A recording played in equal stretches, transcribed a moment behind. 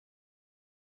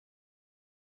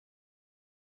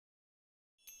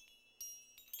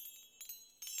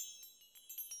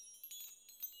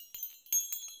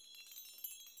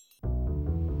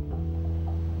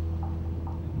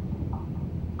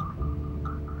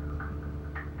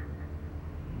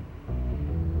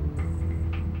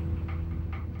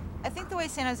the way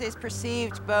San Jose is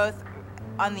perceived, both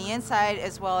on the inside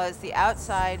as well as the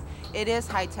outside, it is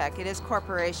high tech, it is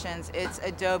corporations, it's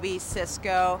Adobe,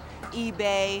 Cisco,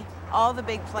 eBay, all the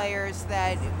big players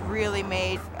that really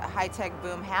made a high tech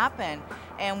boom happen.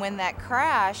 And when that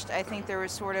crashed, I think there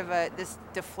was sort of this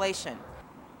deflation.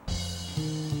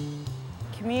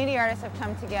 Community artists have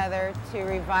come together to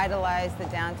revitalize the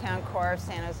downtown core of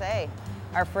San Jose.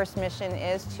 Our first mission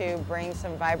is to bring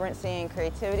some vibrancy and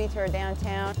creativity to our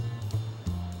downtown.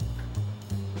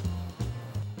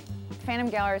 Phantom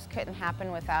Galleries couldn't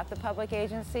happen without the public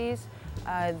agencies.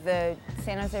 The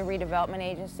San Jose Redevelopment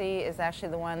Agency is actually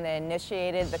the one that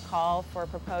initiated the call for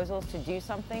proposals to do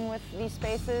something with these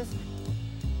spaces.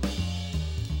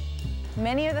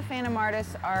 Many of the Phantom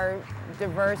artists are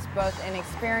diverse both in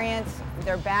experience,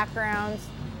 their backgrounds.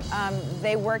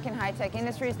 They work in high-tech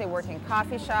industries, they work in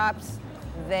coffee shops,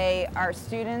 they are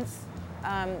students,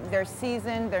 they're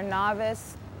seasoned, they're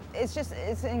novice.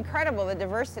 It's incredible, the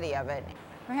diversity of it.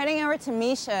 We're heading over to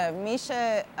Misha.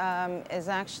 Misha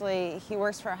he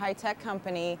works for a high-tech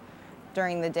company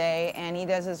during the day, and he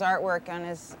does his artwork on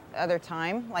his other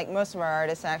time, like most of our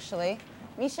artists actually.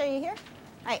 Misha, are you here?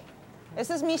 Hi. This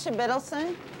is Misha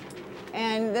Biddleson,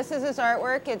 and this is his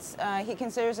artwork. He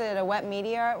considers it a wet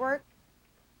media artwork.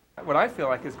 What I feel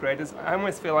like is great is I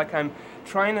almost feel like I'm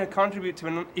trying to contribute to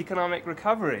an economic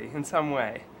recovery in some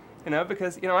way,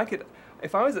 because I could,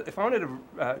 if I wanted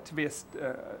to be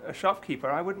a shopkeeper,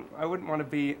 I wouldn't want to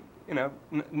be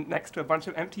next to a bunch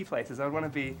of empty places. I would want to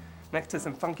be next to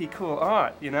some funky, cool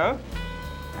art. All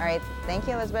right, thank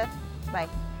you, Elizabeth. Bye.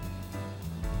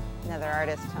 Another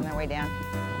artist on their way down.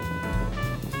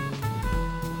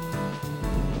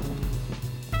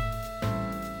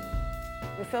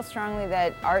 We feel strongly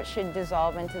that art should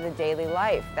dissolve into the daily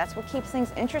life. That's what keeps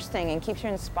things interesting and keeps you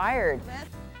inspired.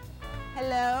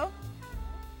 Hello.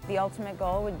 The ultimate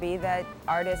goal would be that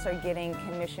artists are getting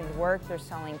commissioned work, they're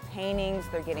selling paintings,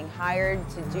 they're getting hired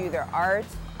to do their art.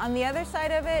 On the other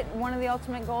side of it, one of the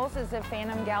ultimate goals is that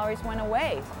Phantom Galleries went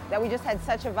away, that we just had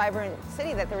such a vibrant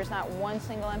city that there was not one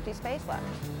single empty space left.